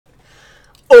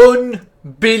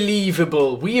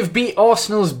unbelievable. We have beat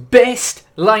Arsenal's best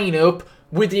lineup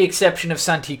with the exception of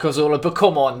Santi Cazorla, but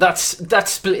come on, that's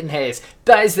splitting hairs.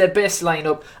 That is their best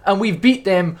lineup, and we've beat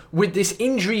them with this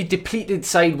injury-depleted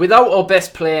side without our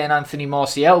best player in Anthony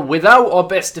Martial, without our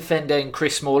best defender in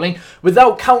Chris Smalling,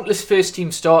 without countless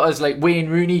first-team starters like Wayne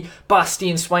Rooney,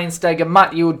 Bastian Schweinsteiger,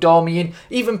 Matteo Darmian,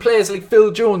 even players like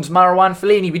Phil Jones, Marouane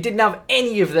Fellaini. We didn't have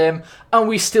any of them, and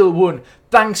we still won,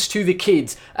 thanks to the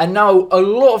kids. And now a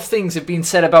lot of things have been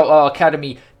said about our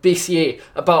academy this year,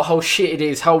 about how shit it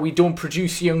is, how we don't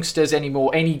produce youngsters anymore,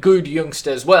 any good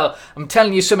youngsters. Well, I'm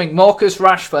telling you something, Marcus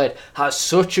Rashford has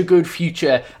such a good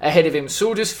future ahead of him.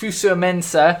 So does Fusa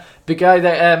Mensah, the guy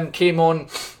that came on.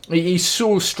 He's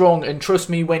so strong, and trust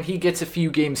me, when he gets a few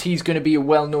games, he's going to be a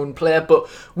well-known player. But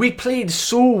we played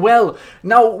so well.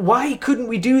 Now, why couldn't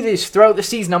we do this throughout the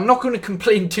season? I'm not going to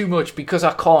complain too much because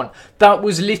I can't. That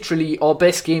was literally our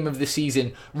best game of the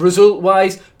season.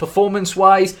 Result-wise,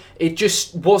 performance-wise, it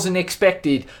just wasn't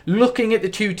expected. Looking at the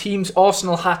two teams,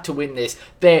 Arsenal had to win this.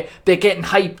 They're getting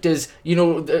hyped as, you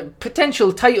know, the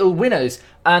potential title winners,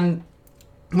 and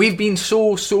we've been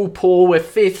so poor. We're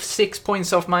 5th, 6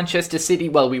 points off Manchester City.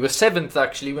 Well, we were 7th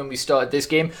actually when we started this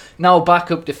game. Now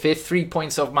back up to 5th, 3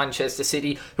 points off Manchester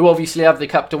City, who obviously have the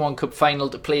Captain One Cup final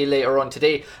to play later on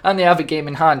today, and they have a game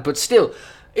in hand. But still,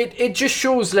 it just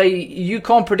shows, like, you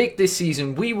can't predict this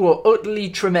season. We were utterly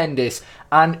tremendous,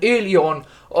 and early on,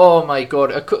 oh my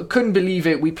god, I couldn't believe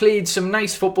it. We played some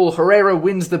nice football. Herrera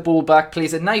wins the ball back,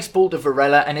 plays a nice ball to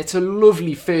Varela, and it's a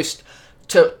lovely first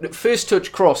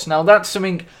touch cross. Now that's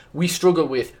something we struggle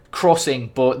with,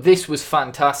 crossing, but this was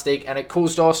fantastic, and it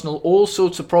caused Arsenal all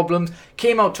sorts of problems.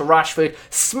 Came out to Rashford,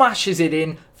 smashes it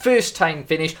in, first time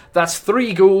finish. That's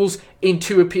 3 goals in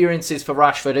 2 appearances for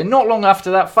Rashford, and not long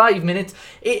after that, 5 minutes,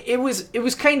 it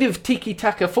was kind of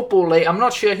tiki-taka football. Like, I'm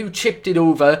not sure who chipped it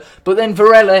over, but then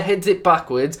Varela heads it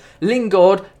backwards.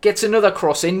 Lingard gets another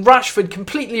cross in. Rashford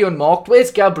completely unmarked.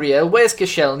 Where's Gabriel? Where's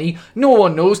Koscielny? No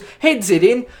one knows. Heads it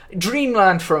in.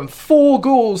 Dreamland for him. 4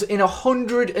 goals in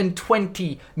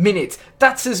 120 minutes.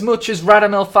 That's as much as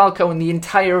Radamel Falcao in the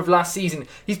entire of last season.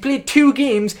 He's played 2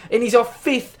 games, and he's our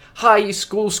 5th highest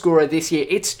goal scorer this year.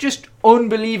 It's just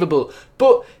unbelievable.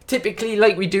 But typically,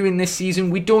 like we do in this season,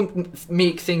 we don't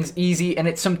make things easy, and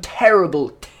it's some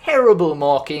terrible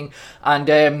marking.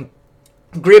 And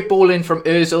great ball in from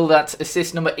Ozil. That's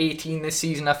assist number 18 this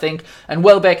season, I think, and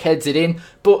Welbeck heads it in.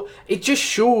 But it just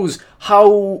shows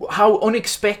how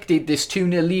unexpected this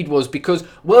 2-0 lead was, because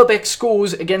Welbeck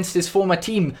scores against his former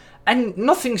team and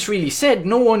nothing's really said.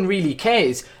 No one really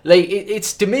cares. Like,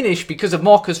 it's diminished because of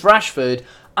Marcus Rashford,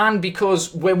 and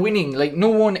because we're winning. Like, no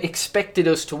one expected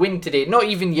us to win today. Not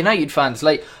even United fans.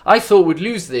 Like, I thought we'd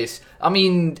lose this. I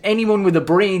mean, anyone with a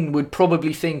brain would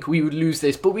probably think we would lose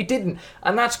this, but we didn't.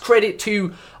 And that's credit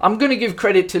to... I'm going to give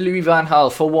credit to Louis van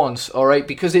Gaal for once, alright?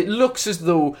 Because it looks as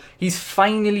though he's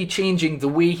finally changing the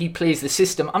way he plays the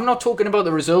system. I'm not talking about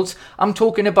the results. I'm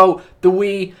talking about the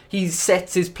way he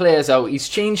sets his players out. He's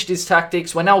changed his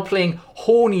tactics. We're now playing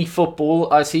horny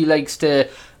football, as he likes to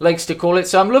call it.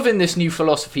 So I'm loving this new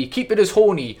philosophy. Keep it as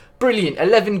horny. Brilliant.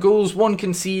 11 goals, 1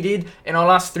 conceded in our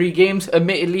last 3 games.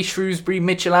 Admittedly, Shrewsbury,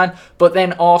 Michelin, but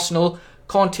then Arsenal.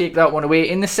 Can't take that one away.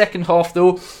 In the second half,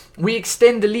 though, we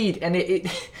extend the lead, and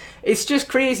it's just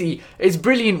crazy. It's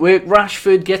brilliant work.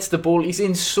 Rashford gets the ball. He's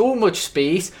in so much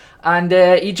space, and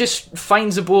he just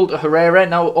finds the ball to Herrera.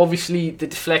 Now, obviously, the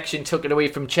deflection took it away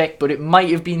from Cech, but it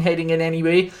might have been heading in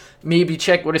anyway. Maybe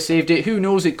Cech would have saved it. Who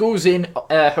knows? It goes in.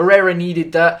 Herrera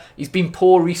needed that. He's been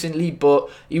poor recently, but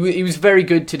he was very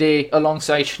good today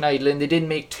alongside Schneiderlin. They didn't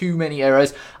make too many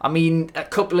errors. I mean, a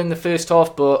couple in the first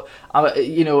half, but,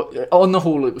 you know, on the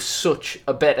whole, it was such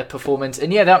a better performance.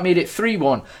 And yeah, that made it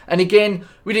 3-1. And again,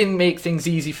 we didn't make things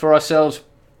easy for ourselves.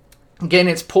 Again,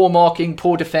 it's poor marking,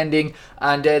 poor defending,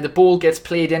 and the ball gets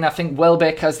played in. I think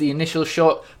Welbeck has the initial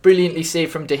shot, brilliantly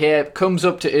saved from De Gea, comes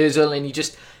up to Ozil, and he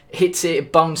just hits it,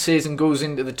 it bounces and goes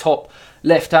into the top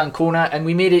left-hand corner, and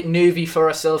we made it nervy for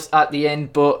ourselves at the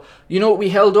end. But, you know, we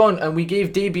held on, and we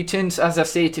gave debutants, as I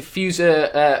say, to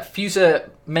Fusa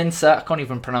Mensah, I can't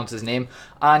even pronounce his name,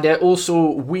 and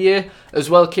also Weir as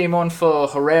well came on for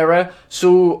Herrera.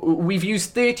 So we've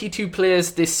used 32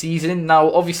 players this season.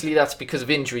 Now, obviously, that's because of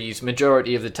injuries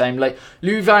majority of the time. Like,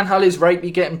 Louis van Gaal is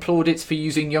rightly getting plaudits for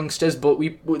using youngsters, but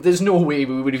there's no way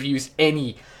we would have used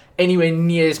anywhere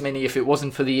near as many if it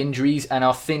wasn't for the injuries and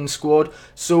our thin squad.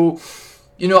 So,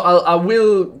 you know, I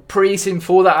will praise him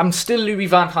for that. I'm still Louis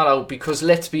van Gaal out because,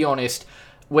 let's be honest,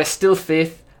 we're still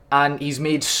 5th, and he's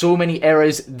made so many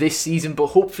errors this season, but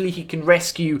hopefully he can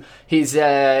rescue his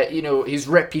his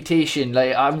reputation.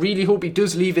 Like, I really hope he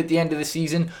does leave at the end of the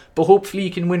season, but hopefully he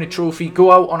can win a trophy,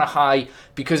 go out on a high,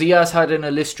 because he has had an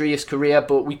illustrious career.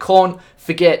 But we can't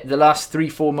forget the last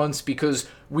 3-4 months, because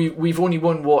we've only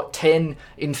won 10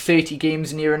 in 30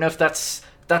 games near enough. That's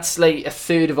like a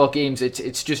third of our games.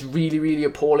 It's just really, really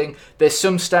appalling. There's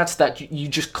some stats that you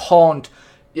just can't,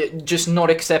 just not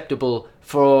acceptable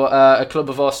for a club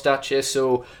of our stature.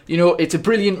 So, it's a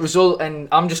brilliant result, and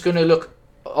I'm just going to look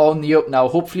on the up now.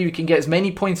 Hopefully we can get as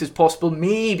many points as possible.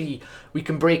 Maybe we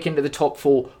can break into the top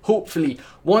 4. Hopefully.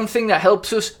 One thing that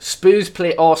helps us, Spurs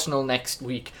play Arsenal next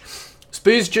week.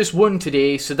 Spurs just won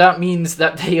today, so that means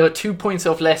that they are 2 points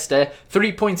off Leicester,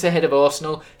 3 points ahead of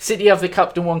Arsenal. City have the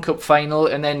Captain One Cup final,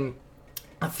 and then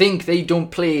I think they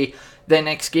don't play their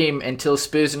next game until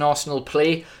Spurs and Arsenal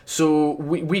play. So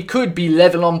we could be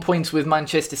level on points with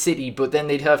Manchester City, but then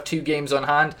they'd have 2 games on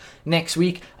hand next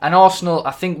week. And Arsenal,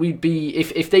 I think we'd be,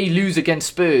 if they lose against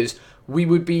Spurs, we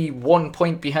would be 1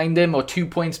 point behind them or 2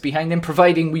 points behind them,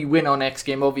 providing we win our next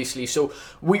game, obviously. So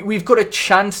we've got a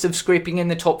chance of scraping in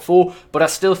the top 4, but I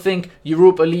still think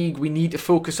Europa League, we need to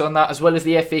focus on that, as well as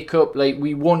the FA Cup. Like,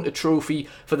 we want a trophy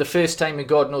for the first time in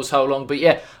God knows how long. But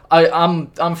yeah,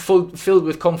 I'm filled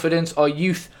with confidence. Our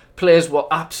youth players were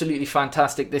absolutely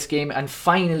fantastic this game, and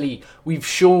finally we've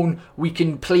shown we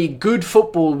can play good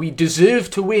football. We deserve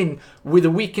to win with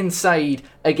a weakened side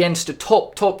against a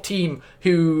top team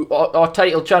who are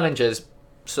title challengers.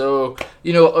 So,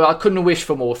 I couldn't have wished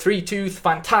for more. 3-2,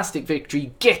 fantastic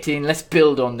victory. Get in, let's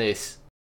build on this.